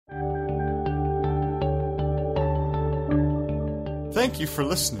Thank you for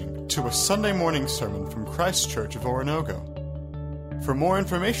listening to a Sunday morning sermon from Christ Church of Oronogo. For more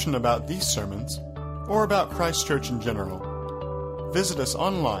information about these sermons, or about Christ Church in general, visit us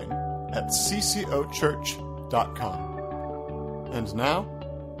online at ccochurch.com. And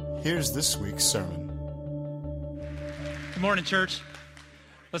now, here's this week's sermon. Good morning, church.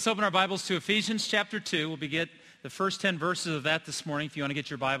 Let's open our Bibles to Ephesians chapter 2. We'll begin the first 10 verses of that this morning if you want to get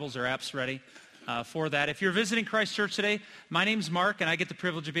your Bibles or apps ready for that. If you're visiting Christ Church today, my name's Mark, and I get the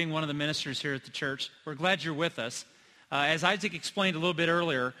privilege of being one of the ministers here at the church. We're glad you're with us. As Isaac explained a little bit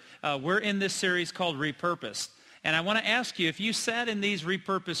earlier, we're in this series called Repurposed. And I want to ask you, if you sat in these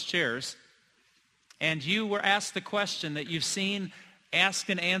repurposed chairs and you were asked the question that you've seen asked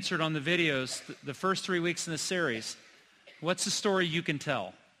and answered on the videos the first 3 weeks in the series, what's the story you can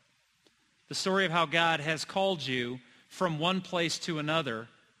tell? The story of how God has called you from one place to another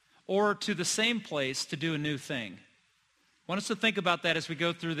or to the same place to do a new thing. I want us to think about that as we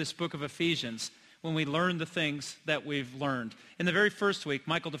go through this book of Ephesians, when we learn the things that we've learned. In the very first week,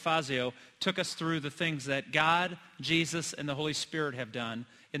 Michael DeFazio took us through the things that God, Jesus, and the Holy Spirit have done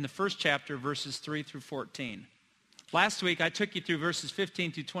in the first chapter, verses 3 through 14. Last week, I took you through verses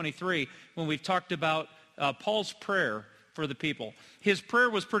 15 through 23 when we've talked about Paul's prayer for the people. His prayer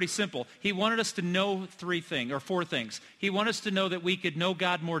was pretty simple. He wanted us to know four things. He wanted us to know that we could know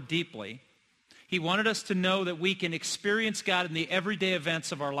God more deeply. He wanted us to know that we can experience God in the everyday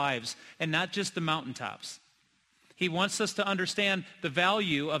events of our lives and not just the mountaintops. He wants us to understand the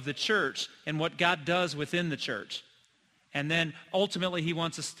value of the church and what God does within the church. And then ultimately he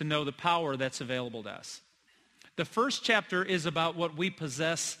wants us to know the power that's available to us. The first chapter is about what we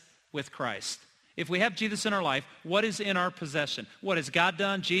possess with Christ. If we have Jesus in our life, what is in our possession? What has God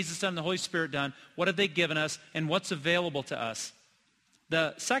done, Jesus done, the Holy Spirit done? What have they given us, and what's available to us?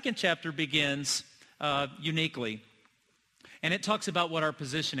 The second chapter begins uniquely, and it talks about what our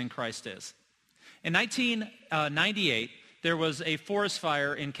position in Christ is. In 1998, there was a forest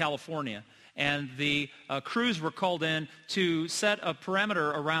fire in California, and the crews were called in to set a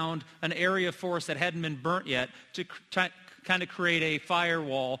perimeter around an area of forest that hadn't been burnt yet to kind of create a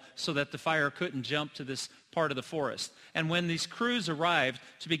firewall so that the fire couldn't jump to this part of the forest. And when these crews arrived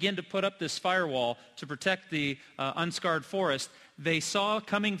to begin to put up this firewall to protect the unscarred forest, they saw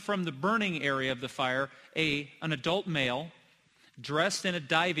coming from the burning area of the fire an adult male dressed in a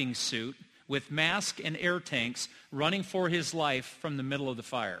diving suit with mask and air tanks running for his life from the middle of the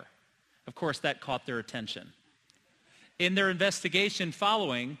fire. Of course, that caught their attention. In their investigation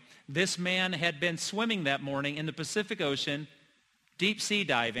following, this man had been swimming that morning in the Pacific Ocean, deep sea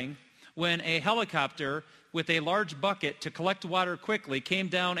diving, when a helicopter with a large bucket to collect water quickly came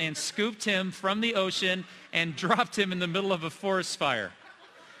down and scooped him from the ocean and dropped him in the middle of a forest fire.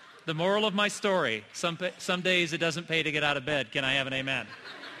 The moral of my story, some days it doesn't pay to get out of bed. Can I have an amen?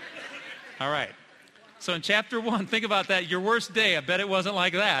 All right. So in chapter 1, think about that. Your worst day, I bet it wasn't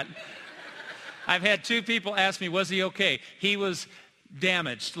like that. I've had 2 people ask me, was he okay? He was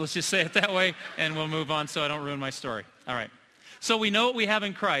damaged. Let's just say it that way, and we'll move on so I don't ruin my story. All right. So we know what we have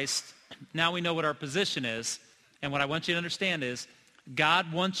in Christ. Now we know what our position is. And what I want you to understand is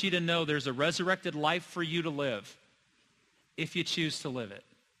God wants you to know there's a resurrected life for you to live if you choose to live it.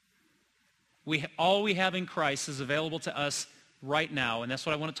 All we have in Christ is available to us right now, and that's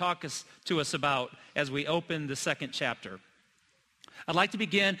what I want to talk to us about as we open the second chapter. I'd like to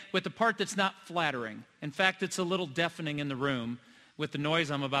begin with the part that's not flattering. In fact, it's a little deafening in the room with the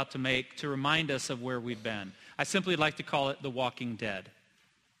noise I'm about to make to remind us of where we've been. I simply like to call it the walking dead.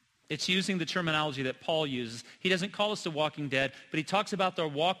 It's using the terminology that Paul uses. He doesn't call us the walking dead, but he talks about the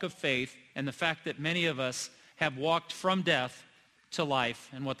walk of faith and the fact that many of us have walked from death to life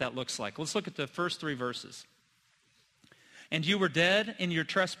and what that looks like. Let's look at the first 3 verses. And you were dead in your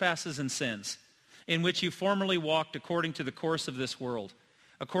trespasses and sins, in which you formerly walked according to the course of this world,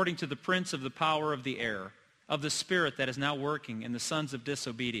 according to the prince of the power of the air, of the spirit that is now working in the sons of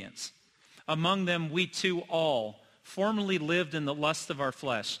disobedience. Among them we too all formerly lived in the lust of our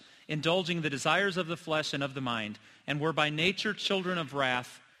flesh, indulging the desires of the flesh and of the mind, and were by nature children of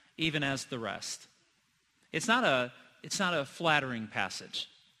wrath, even as the rest. It's not a flattering passage.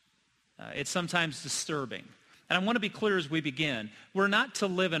 It's sometimes disturbing. And I want to be clear as we begin. We're not to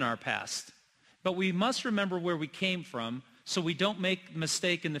live in our past, but we must remember where we came from so we don't make the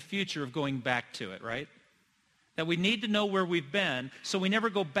mistake in the future of going back to it, right? That we need to know where we've been so we never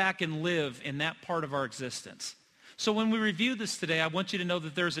go back and live in that part of our existence. So when we review this today, I want you to know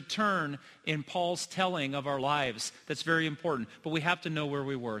that there's a turn in Paul's telling of our lives that's very important, but we have to know where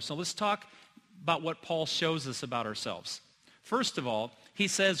we were. So let's talk about what Paul shows us about ourselves. First of all, he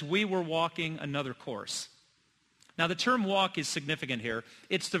says we were walking another course. Now, the term walk is significant here.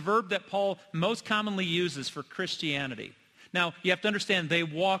 It's the verb that Paul most commonly uses for Christianity. Now, you have to understand, they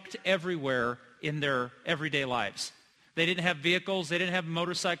walked everywhere in their everyday lives. They didn't have vehicles. They didn't have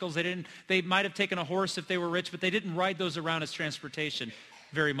motorcycles. They might have taken a horse if they were rich, but they didn't ride those around as transportation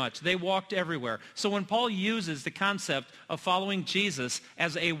very much. They walked everywhere. So when Paul uses the concept of following Jesus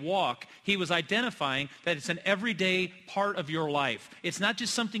as a walk, he was identifying that it's an everyday part of your life. It's not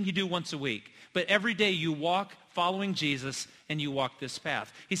just something you do once a week, but every day you walk following Jesus and you walk this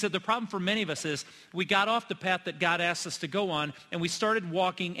path. He said the problem for many of us is we got off the path that God asked us to go on and we started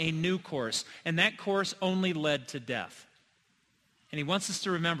walking a new course, and that course only led to death. And he wants us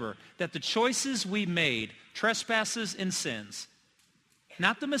to remember that the choices we made, trespasses and sins,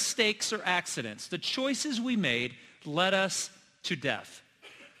 not the mistakes or accidents, the choices we made led us to death,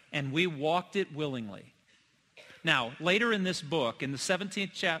 and we walked it willingly. Now, later in this book, in the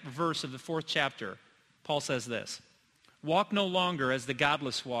 17th verse of the 4th chapter, Paul says this: "Walk no longer as the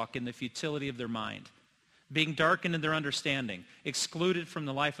godless walk in the futility of their mind, being darkened in their understanding, excluded from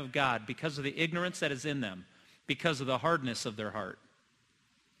the life of God because of the ignorance that is in them, because of the hardness of their heart."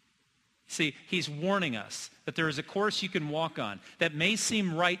 See, he's warning us that there is a course you can walk on that may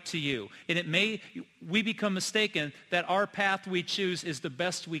seem right to you, and we become mistaken that our path we choose is the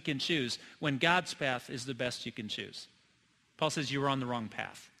best we can choose when God's path is the best you can choose. Paul says you were on the wrong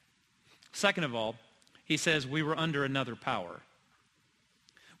path. Second of all, he says we were under another power.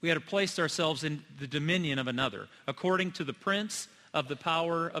 We had placed ourselves in the dominion of another, according to the prince of the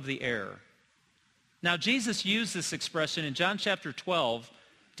power of the air. Now, Jesus used this expression in John chapter 12,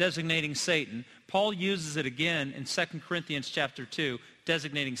 designating Satan. Paul uses it again in 2 Corinthians chapter 2,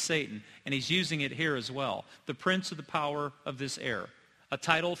 designating Satan, and he's using it here as well. The prince of the power of this air, a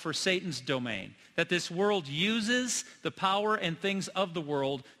title for Satan's domain, that this world uses the power and things of the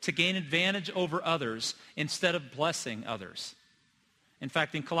world to gain advantage over others instead of blessing others. In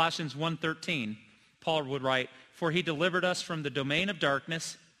fact, in Colossians 1:13, Paul would write, "For he delivered us from the domain of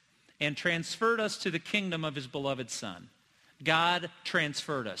darkness and transferred us to the kingdom of his beloved Son." God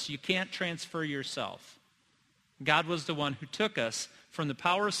transferred us. You can't transfer yourself. God was the one who took us from the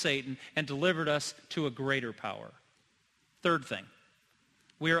power of Satan and delivered us to a greater power. Third thing,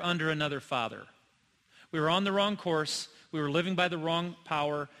 we are under another father. We were on the wrong course. We were living by the wrong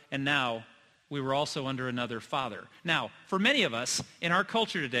power, and now we were also under another father. Now, for many of us in our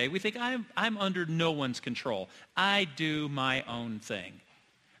culture today, we think I'm under no one's control. I do my own thing.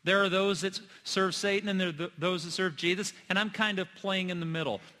 There are those that serve Satan and there are those that serve Jesus, and I'm kind of playing in the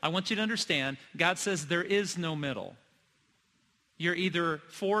middle. I want you to understand, God says there is no middle. You're either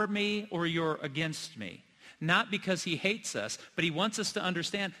for me or you're against me. Not because he hates us, but he wants us to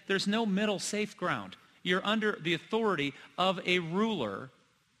understand there's no middle safe ground. You're under the authority of a ruler,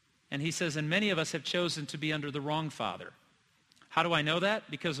 and he says, and many of us have chosen to be under the wrong father. How do I know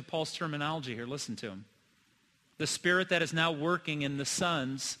that? Because of Paul's terminology here. Listen to him. The spirit that is now working in the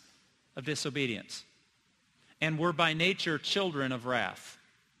sons of disobedience. And we're by nature children of wrath.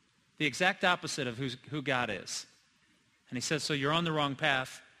 The exact opposite of who God is. And he says, so you're on the wrong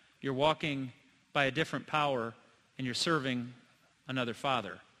path. You're walking by a different power, and you're serving another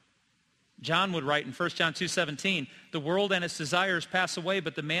father. John would write in 1 John 2:17, "The world and its desires pass away,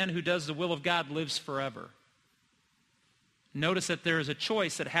 but the man who does the will of God lives forever." Notice that there is a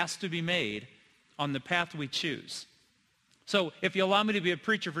choice that has to be made on the path we choose. So if you allow me to be a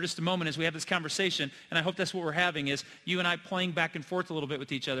preacher for just a moment as we have this conversation, and I hope that's what we're having, is you and I playing back and forth a little bit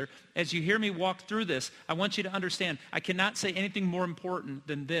with each other. As you hear me walk through this, I want you to understand I cannot say anything more important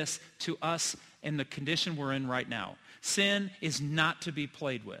than this to us in the condition we're in right now. Sin is not to be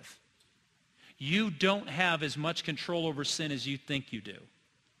played with. You don't have as much control over sin as you think you do.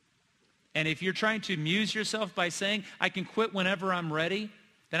 And if you're trying to amuse yourself by saying, I can quit whenever I'm ready,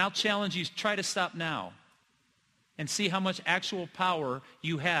 then I'll challenge you, try to stop now and see how much actual power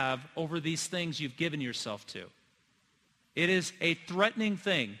you have over these things you've given yourself to. It is a threatening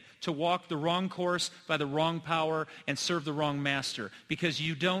thing to walk the wrong course by the wrong power and serve the wrong master because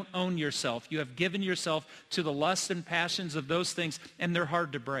you don't own yourself. You have given yourself to the lusts and passions of those things, and they're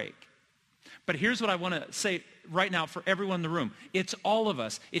hard to break. But here's what I want to say right now for everyone in the room. It's all of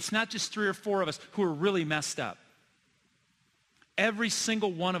us. It's not just 3 or 4 of us who are really messed up. Every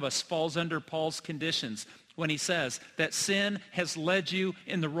single one of us falls under Paul's conditions when he says that sin has led you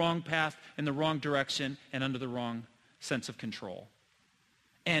in the wrong path, in the wrong direction, and under the wrong sense of control.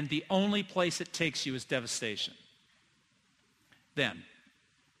 And the only place it takes you is devastation. Then,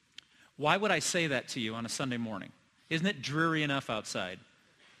 why would I say that to you on a Sunday morning? Isn't it dreary enough outside?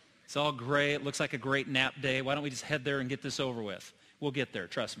 It's all gray. It looks like a great nap day. Why don't we just head there and get this over with? We'll get there,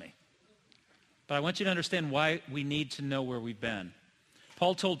 trust me. But I want you to understand why we need to know where we've been.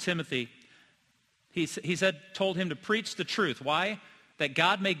 Paul told Timothy, told him to preach the truth. Why? That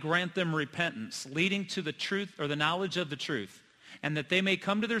God may grant them repentance, leading to the truth or the knowledge of the truth, and that they may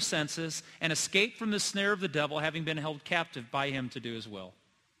come to their senses and escape from the snare of the devil, having been held captive by him to do his will.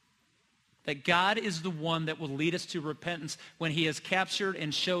 That God is the one that will lead us to repentance when he has captured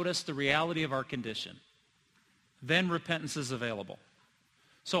and showed us the reality of our condition. Then repentance is available.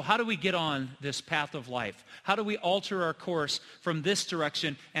 So how do we get on this path of life? How do we alter our course from this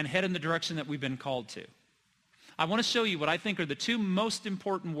direction and head in the direction that we've been called to? I want to show you what I think are the two most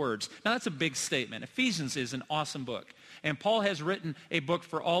important words. Now, that's a big statement. Ephesians is an awesome book. And Paul has written a book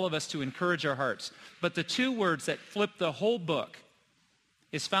for all of us to encourage our hearts. But the two words that flip the whole book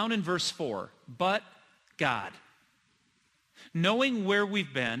is found in verse 4, but God. Knowing where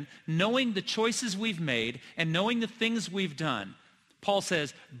we've been, knowing the choices we've made, and knowing the things we've done, Paul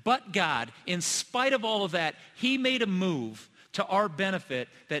says, but God, in spite of all of that, he made a move to our benefit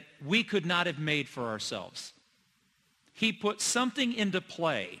that we could not have made for ourselves. He put something into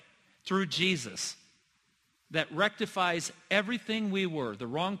play through Jesus that rectifies everything we were, the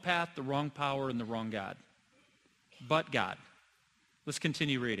wrong path, the wrong power, and the wrong God. But God. Let's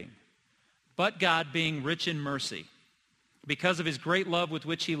continue reading. But God, being rich in mercy, because of his great love with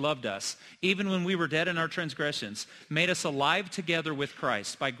which he loved us, even when we were dead in our transgressions, made us alive together with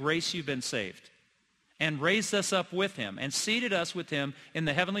Christ. By grace you've been saved. And raised us up with him, and seated us with him in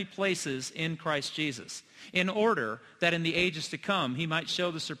the heavenly places in Christ Jesus, in order that in the ages to come he might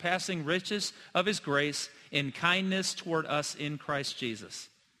show the surpassing riches of his grace in kindness toward us in Christ Jesus.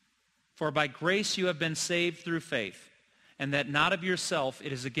 For by grace you have been saved through faith, and that not of yourself,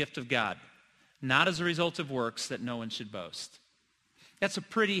 it is a gift of God, not as a result of works, that no one should boast. That's a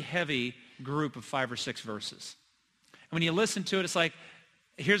pretty heavy group of 5 or 6 verses. And when you listen to it, it's like,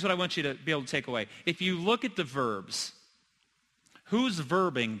 here's what I want you to be able to take away. If you look at the verbs, who's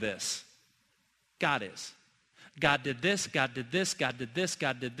verbing this? God is. God did this, God did this, God did this,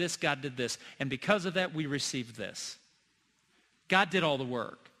 God did this, God did this. And because of that, we received this. God did all the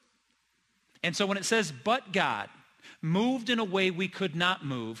work. And so when it says, but God, moved in a way we could not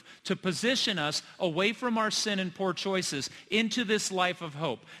move to position us away from our sin and poor choices into this life of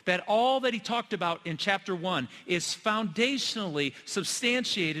hope. That all that he talked about in chapter 1 is foundationally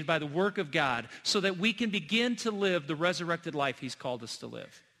substantiated by the work of God so that we can begin to live the resurrected life he's called us to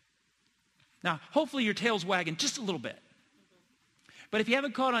live. Now, hopefully your tail's wagging just a little bit. But if you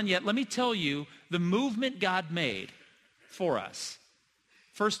haven't caught on yet, let me tell you the movement God made for us.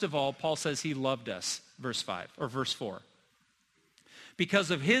 First of all, Paul says he loved us, verse 4. Because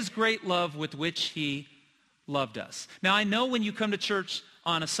of his great love with which he loved us. Now, I know when you come to church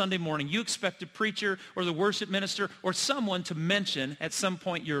on a Sunday morning, you expect a preacher or the worship minister or someone to mention at some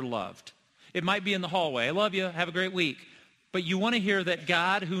point you're loved. It might be in the hallway. I love you. Have a great week. But you want to hear that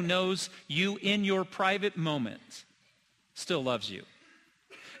God, who knows you in your private moments, still loves you.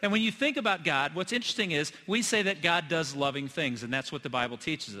 And when you think about God, what's interesting is we say that God does loving things, and that's what the Bible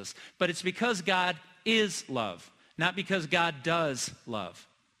teaches us. But it's because God is love, not because God does love.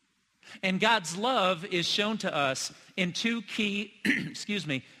 And God's love is shown to us in 2 key,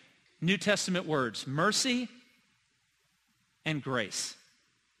 New Testament words, mercy and grace.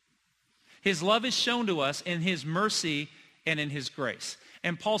 His love is shown to us in his mercy and in his grace.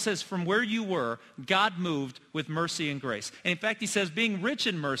 And Paul says, from where you were, God moved with mercy and grace. And in fact, he says, being rich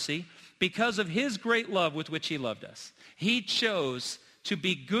in mercy, because of his great love with which he loved us. He chose to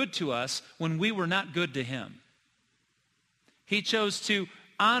be good to us when we were not good to him. He chose to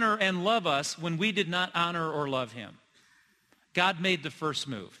honor and love us when we did not honor or love him. God made the first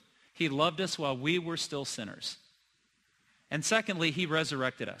move. He loved us while we were still sinners. And secondly, he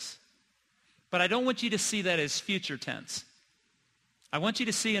resurrected us. But I don't want you to see that as future tense. I want you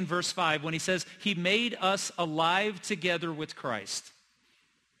to see in verse 5 when he says, he made us alive together with Christ.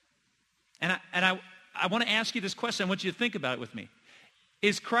 And I want to ask you this question. I want you to think about it with me.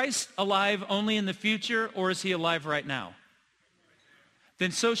 Is Christ alive only in the future, or is he alive right now?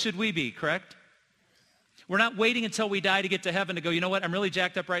 Then so should we be, correct? We're not waiting until we die to get to heaven to go, you know what, I'm really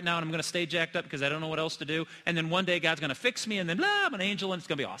jacked up right now, and I'm going to stay jacked up because I don't know what else to do. And then one day God's going to fix me, and then I'm an angel, and it's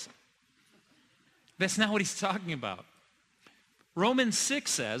going to be awesome. That's not what he's talking about. Romans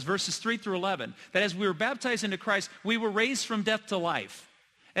 6 says, verses 3 through 11, that as we were baptized into Christ, we were raised from death to life.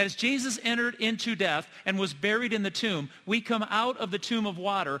 As Jesus entered into death and was buried in the tomb, we come out of the tomb of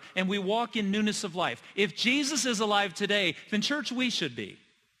water and we walk in newness of life. If Jesus is alive today, then church, we should be.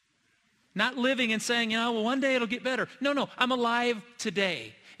 Not living and saying, well, one day it'll get better. No, I'm alive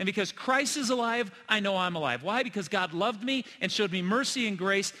today. And because Christ is alive, I know I'm alive. Why? Because God loved me and showed me mercy and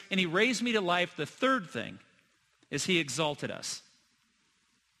grace, and he raised me to life. The third thing is he exalted us.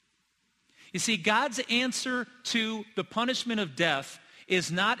 You see, God's answer to the punishment of death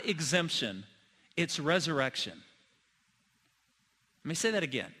is not exemption, it's resurrection. Let me say that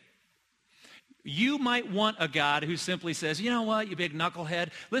again. You might want a God who simply says, you know what, you big knucklehead,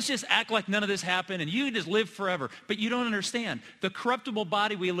 let's just act like none of this happened and you can just live forever. But you don't understand the corruptible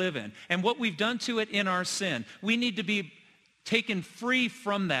body we live in and what we've done to it in our sin. We need to be taken free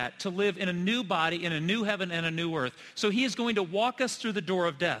from that to live in a new body, in a new heaven and a new earth. So he is going to walk us through the door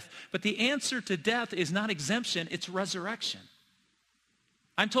of death. But the answer to death is not exemption, it's resurrection.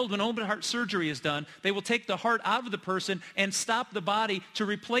 I'm told when open heart surgery is done, they will take the heart out of the person and stop the body to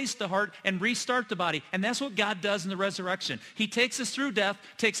replace the heart and restart the body. And that's what God does in the resurrection. He takes us through death,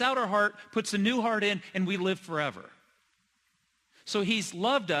 takes out our heart, puts a new heart in, and we live forever. So he's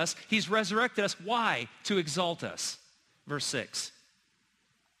loved us. He's resurrected us. Why? To exalt us. Verse 6.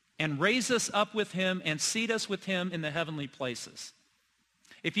 And raise us up with him and seat us with him in the heavenly places.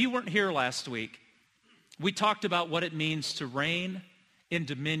 If you weren't here last week, we talked about what it means to reign in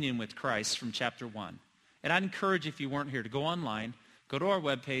dominion with Christ from chapter 1. And I'd encourage, if you weren't here, to go online, go to our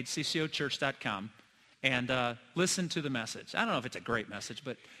webpage, ccochurch.com, and listen to the message. I don't know if it's a great message,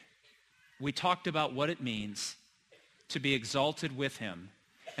 but we talked about what it means to be exalted with him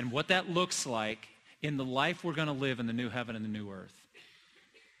and what that looks like in the life we're going to live in the new heaven and the new earth.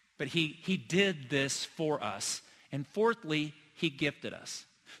 But he did this for us. And fourthly, he gifted us.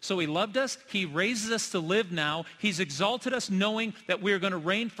 So he loved us. He raises us to live now. He's exalted us knowing that we are going to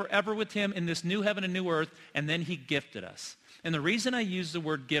reign forever with him in this new heaven and new earth. And then he gifted us. And the reason I use the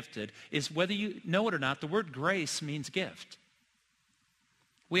word gifted is, whether you know it or not, the word grace means gift.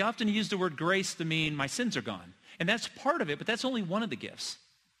 We often use the word grace to mean my sins are gone. And that's part of it, but that's only one of the gifts.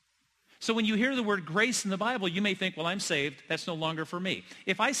 So when you hear the word grace in the Bible, you may think, well, I'm saved. That's no longer for me.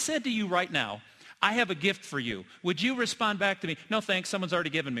 If I said to you right now, I have a gift for you, would you respond back to me, no thanks, someone's already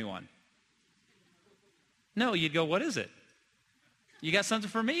given me one? No, you'd go, what is it? You got something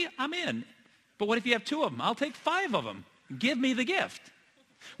for me? I'm in. But what if you have 2 of them? I'll take 5 of them. Give me the gift.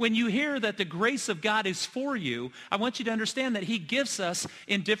 When you hear that the grace of God is for you, I want you to understand that he gives us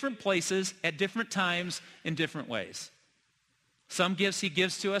in different places, at different times, in different ways. Some gifts he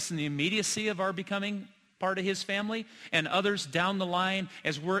gives to us in the immediacy of our becoming part of his family, and others down the line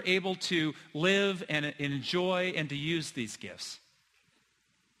as we're able to live and enjoy and to use these gifts.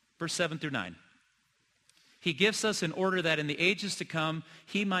 Verse 7 through 9. He gives us in order that in the ages to come,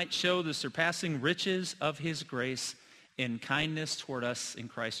 he might show the surpassing riches of his grace in kindness toward us in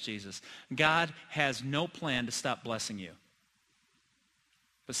Christ Jesus. God has no plan to stop blessing you.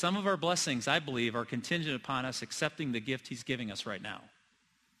 But some of our blessings, I believe, are contingent upon us accepting the gift he's giving us right now.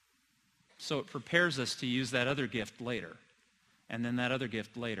 So it prepares us to use that other gift later, and then that other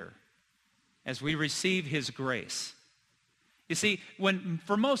gift later, as we receive his grace. You see,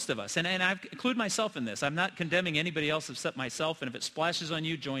 for most of us, and I include myself in this, I'm not condemning anybody else except myself, and if it splashes on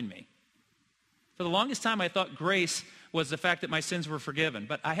you, join me. For the longest time, I thought grace was the fact that my sins were forgiven.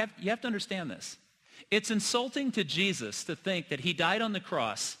 But you have to understand this. It's insulting to Jesus to think that he died on the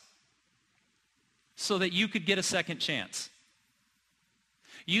cross so that you could get a second chance.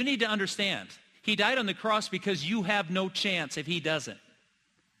 You need to understand, he died on the cross because you have no chance if he doesn't.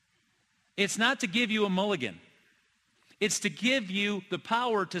 It's not to give you a mulligan. It's to give you the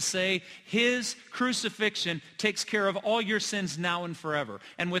power to say his crucifixion takes care of all your sins now and forever.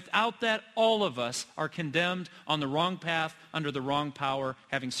 And without that, all of us are condemned on the wrong path, under the wrong power,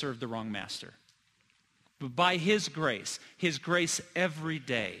 having served the wrong master. But by his grace every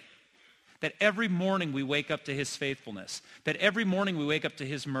day, that every morning we wake up to his faithfulness, that every morning we wake up to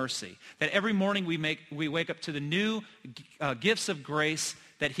his mercy, that every morning we wake up to the new gifts of grace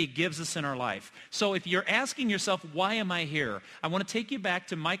that he gives us in our life. So if you're asking yourself, why am I here? I want to take you back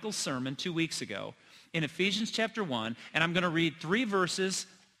to Michael's sermon 2 weeks ago in Ephesians chapter 1, and I'm going to read 3 verses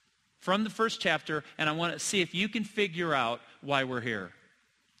from the first chapter, and I want to see if you can figure out why we're here.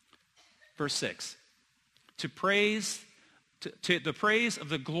 Verse 6, to the praise of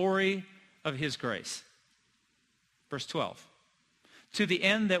the glory of his grace. Verse 12, to the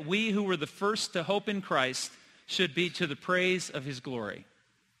end that we who were the first to hope in Christ should be to the praise of his glory.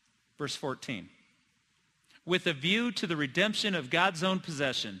 Verse 14, with a view to the redemption of God's own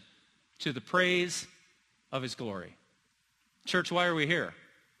possession, to the praise of his glory. Church, why are we here?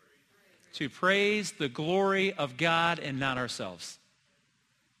 To praise the glory of God and not ourselves.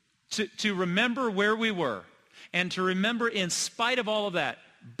 To remember where we were, and to remember in spite of all of that,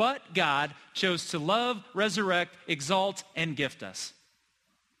 but God chose to love, resurrect, exalt, and gift us.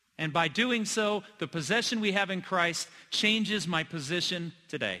 And by doing so, the possession we have in Christ changes my position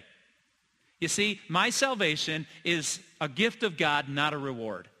today. You see, my salvation is a gift of God, not a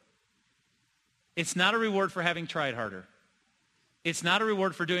reward. It's not a reward for having tried harder. It's not a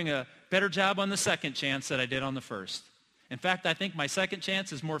reward for doing a better job on the second chance that I did on the first. In fact, I think my second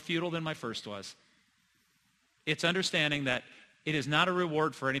chance is more futile than my first was. It's understanding that it is not a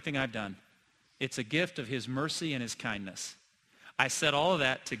reward for anything I've done. It's a gift of his mercy and his kindness. I said all of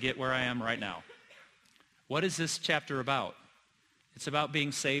that to get where I am right now. What is this chapter about? It's about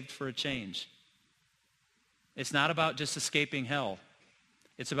being saved for a change. It's not about just escaping hell.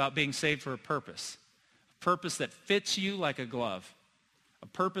 It's about being saved for a purpose that fits you like a glove, a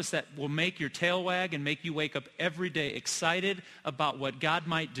purpose that will make your tail wag and make you wake up every day excited about what God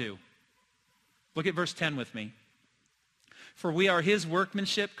might do. Look at verse 10 with me. For we are his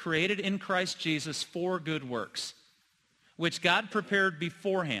workmanship, created in Christ Jesus for good works, which God prepared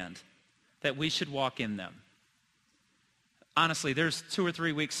beforehand that we should walk in them. Honestly, there's 2 or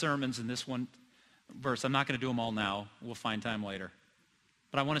 3 week sermons in this one verse. I'm not going to do them all now. We'll find time later.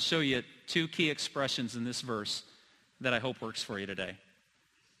 But I want to show you 2 key expressions in this verse that I hope works for you today.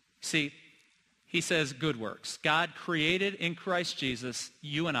 See, he says good works. God created in Christ Jesus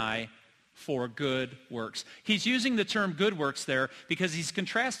you and I for good works. He's using the term good works there because he's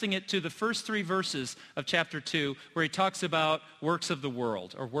contrasting it to the first 3 verses of chapter 2 where he talks about works of the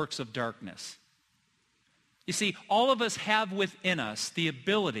world or works of darkness. You see, all of us have within us the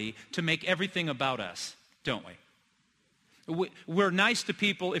ability to make everything about us, don't we? We're nice to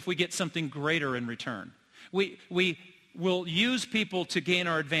people if we get something greater in return. We will use people to gain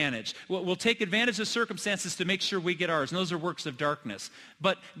our advantage. We'll take advantage of circumstances to make sure we get ours, and those are works of darkness.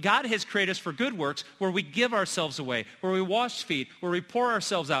 But God has created us for good works where we give ourselves away, where we wash feet, where we pour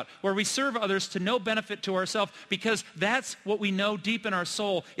ourselves out, where we serve others to no benefit to ourselves, because that's what we know deep in our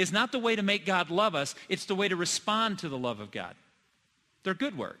soul is not the way to make God love us, it's the way to respond to the love of God. They're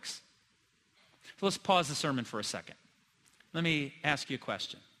good works. So let's pause the sermon for a second. Let me ask you a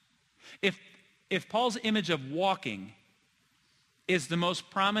question. If Paul's image of walking is the most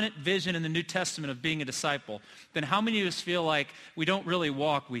prominent vision in the New Testament of being a disciple, then how many of us feel like we don't really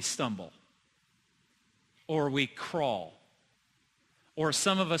walk, we stumble? Or we crawl? Or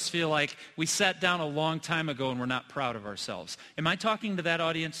some of us feel like we sat down a long time ago and we're not proud of ourselves. Am I talking to that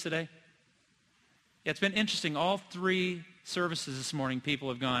audience today? Yeah, it's been interesting. All 3 services this morning, people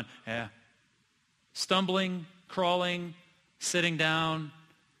have gone, stumbling, crawling, sitting down,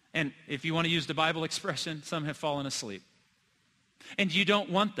 and if you want to use the Bible expression, some have fallen asleep. And you don't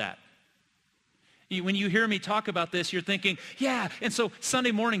want that. When you hear me talk about this, you're thinking, yeah, and so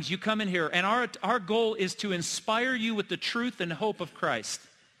Sunday mornings you come in here, and our goal is to inspire you with the truth and hope of Christ.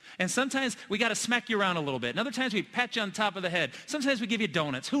 And sometimes we got to smack you around a little bit. And other times we pat you on top of the head. Sometimes we give you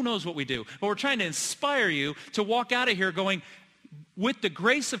donuts. Who knows what we do? But we're trying to inspire you to walk out of here going, with the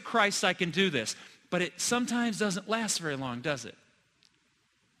grace of Christ, I can do this. But it sometimes doesn't last very long, does it?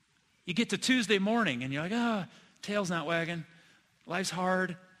 You get to Tuesday morning, and you're like, tail's not wagging. Life's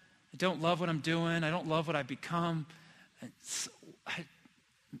hard. I don't love what I'm doing. I don't love what I've become.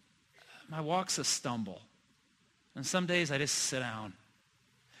 My walk's a stumble. And some days I just sit down.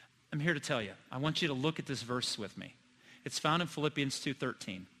 I'm here to tell you. I want you to look at this verse with me. It's found in Philippians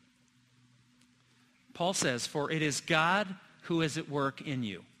 2:13. Paul says, for it is God who is at work in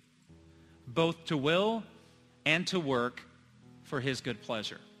you, both to will and to work for his good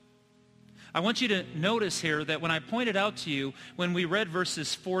pleasure. I want you to notice here that when I pointed out to you, when we read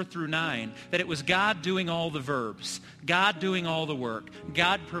verses 4 through 9, that it was God doing all the verbs, God doing all the work,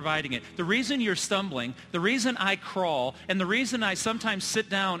 God providing it. The reason you're stumbling, the reason I crawl, and the reason I sometimes sit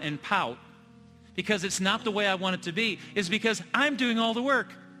down and pout, because it's not the way I want it to be, is because I'm doing all the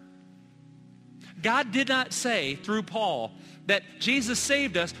work. God did not say through Paul that Jesus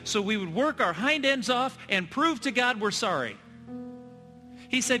saved us so we would work our hind ends off and prove to God we're sorry.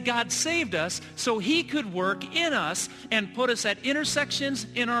 He said God saved us so he could work in us and put us at intersections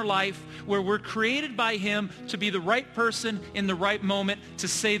in our life where we're created by him to be the right person in the right moment to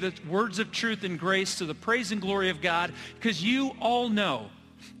say the words of truth and grace to the praise and glory of God. Because you all know,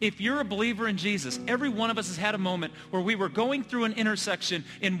 if you're a believer in Jesus, every one of us has had a moment where we were going through an intersection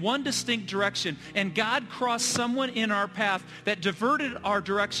in one distinct direction and God crossed someone in our path that diverted our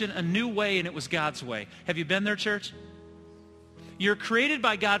direction a new way, and it was God's way. Have you been there, church? You're created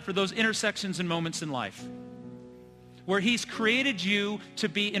by God for those intersections and moments in life where he's created you to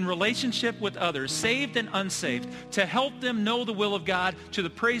be in relationship with others, saved and unsaved, to help them know the will of God to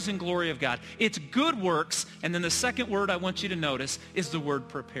the praise and glory of God. It's good works, and then the second word I want you to notice is the word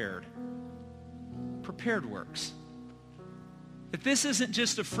prepared. Prepared works. That this isn't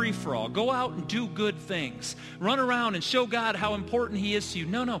just a free-for-all. Go out and do good things. Run around and show God how important he is to you.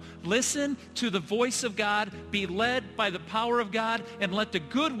 No. Listen to the voice of God. Be led by the power of God, and let the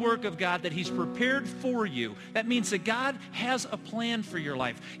good work of God that he's prepared for you. That means that God has a plan for your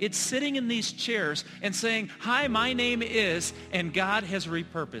life. It's sitting in these chairs and saying, hi, my name is, and God has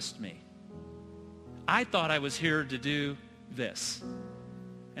repurposed me. I thought I was here to do this,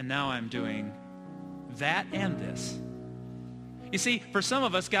 and now I'm doing that and this. You see, for some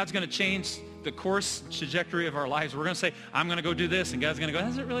of us, God's going to change the course trajectory of our lives. We're going to say, I'm going to go do this, and God's going to go,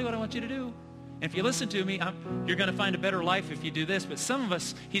 that's not really what I want you to do. And if you listen to me, you're going to find a better life if you do this. But some of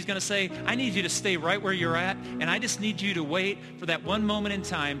us, he's going to say, I need you to stay right where you're at, and I just need you to wait for that one moment in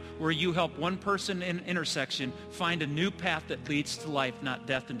time where you help one person in an intersection find a new path that leads to life, not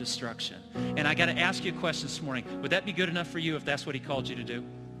death and destruction. And I got to ask you a question this morning. Would that be good enough for you if that's what he called you to do?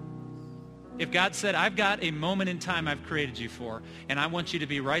 If God said, I've got a moment in time I've created you for, and I want you to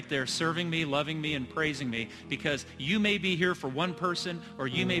be right there serving me, loving me, and praising me, because you may be here for one person or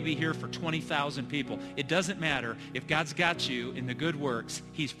you may be here for 20,000 people. It doesn't matter. If God's got you in the good works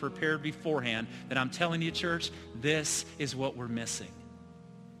he's prepared beforehand, then I'm telling you, church, this is what we're missing.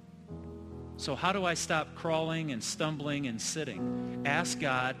 So how do I stop crawling and stumbling and sitting? Ask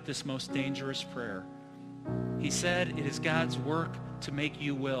God this most dangerous prayer. He said it is God's work to make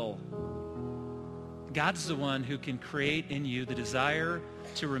you will. God's the one who can create in you the desire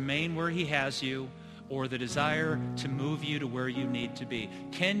to remain where he has you, or the desire to move you to where you need to be.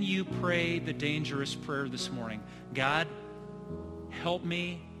 Can you pray the dangerous prayer this morning? God, help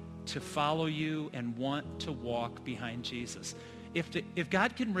me to follow you and want to walk behind Jesus. If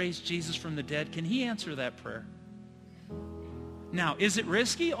God can raise Jesus from the dead, can he answer that prayer? Now, is it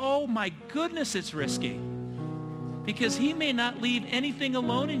risky? Oh my goodness, it's risky. Because he may not leave anything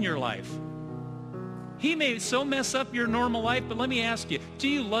alone in your life. He may so mess up your normal life, but let me ask you, do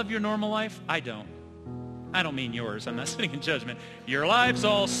you love your normal life? I don't. I don't mean yours. I'm not sitting in judgment. Your lives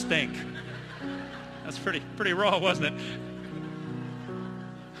all stink. That's pretty raw, wasn't it?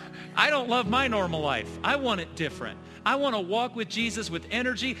 I don't love my normal life. I want it different. I want to walk with Jesus with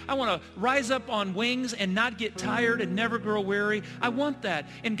energy. I want to rise up on wings and not get tired and never grow weary. I want that.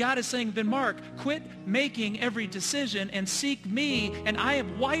 And God is saying, then Mark, quit making every decision and seek me. And I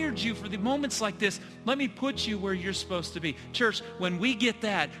have wired you for the moments like this. Let me put you where you're supposed to be. Church, when we get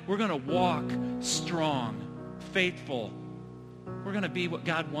that, we're going to walk strong, faithful. We're going to be what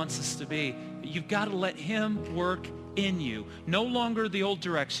God wants us to be. You've got to let him work in you. No longer the old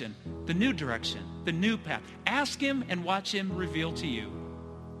direction, the new direction, the new path. Ask him and watch him reveal to you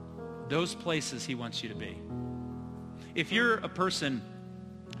those places he wants you to be. If you're a person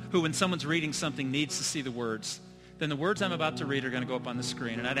who, when someone's reading something, needs to see the words, then the words I'm about to read are going to go up on the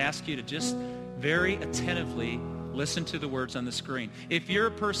screen. And I'd ask you to just very attentively listen to the words on the screen. If you're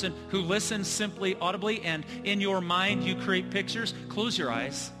a person who listens simply audibly and in your mind you create pictures, close your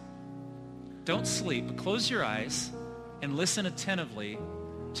eyes. Don't sleep, but close your eyes and listen attentively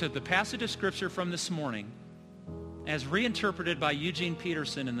to the passage of Scripture from this morning as reinterpreted by Eugene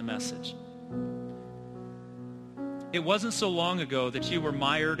Peterson in The Message. It wasn't so long ago that you were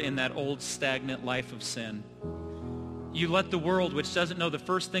mired in that old stagnant life of sin. You let the world, which doesn't know the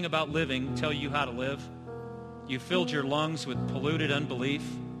first thing about living, tell you how to live. You filled your lungs with polluted unbelief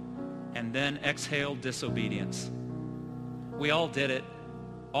and then exhaled disobedience. We all did it.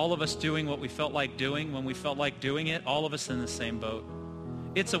 All of us doing what we felt like doing when we felt like doing it, all of us in the same boat.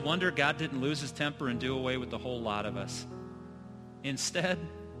 It's a wonder God didn't lose his temper and do away with the whole lot of us. Instead,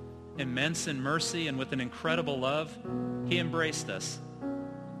 immense in mercy and with an incredible love, he embraced us.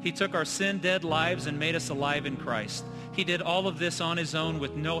 He took our sin-dead lives and made us alive in Christ. He did all of this on his own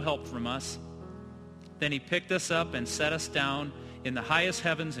with no help from us. Then he picked us up and set us down in the highest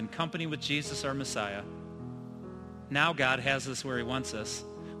heavens in company with Jesus, our Messiah. Now God has us where he wants us,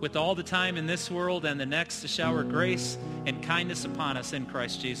 with all the time in this world and the next to shower grace and kindness upon us in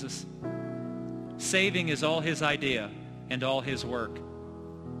Christ Jesus. Saving is all his idea and all his work.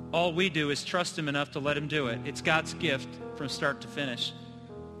 All we do is trust him enough to let him do it. It's God's gift from start to finish.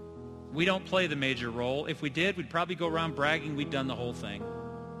 We don't play the major role. If we did, we'd probably go around bragging we'd done the whole thing.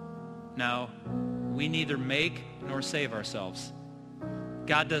 No, we neither make nor save ourselves.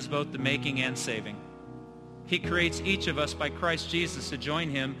 God does both the making and saving. He creates each of us by Christ Jesus to join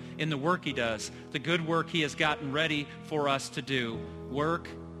him in the work he does, the good work he has gotten ready for us to do. Work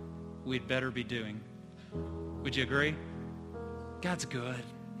we'd better be doing. Would you agree? God's good.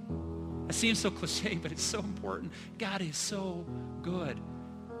 It seems so cliche, but it's so important. God is so good.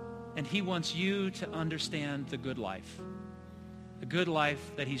 And he wants you to understand the good life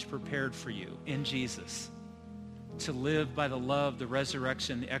that he's prepared for you in Jesus. to live by the love, the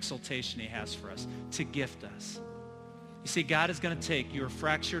resurrection, the exaltation he has for us, to gift us. You see, God is going to take your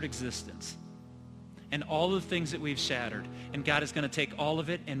fractured existence and all the things that we've shattered, and God is going to take all of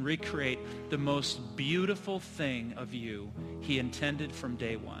it and recreate the most beautiful thing of you he intended from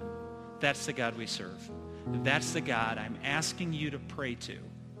day one. That's the God we serve. That's the God I'm asking you to pray to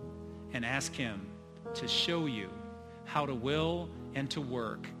and ask him to show you how to will and to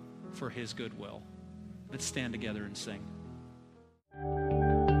work for his good will. Let's stand together and sing.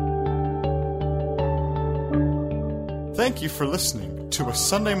 Thank you for listening to a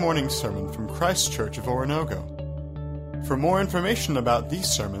Sunday morning sermon from Christ Church of Oronogo. For more information about these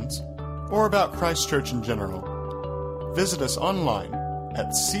sermons, or about Christ Church in general, visit us online at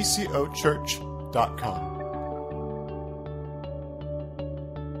ccochurch.com.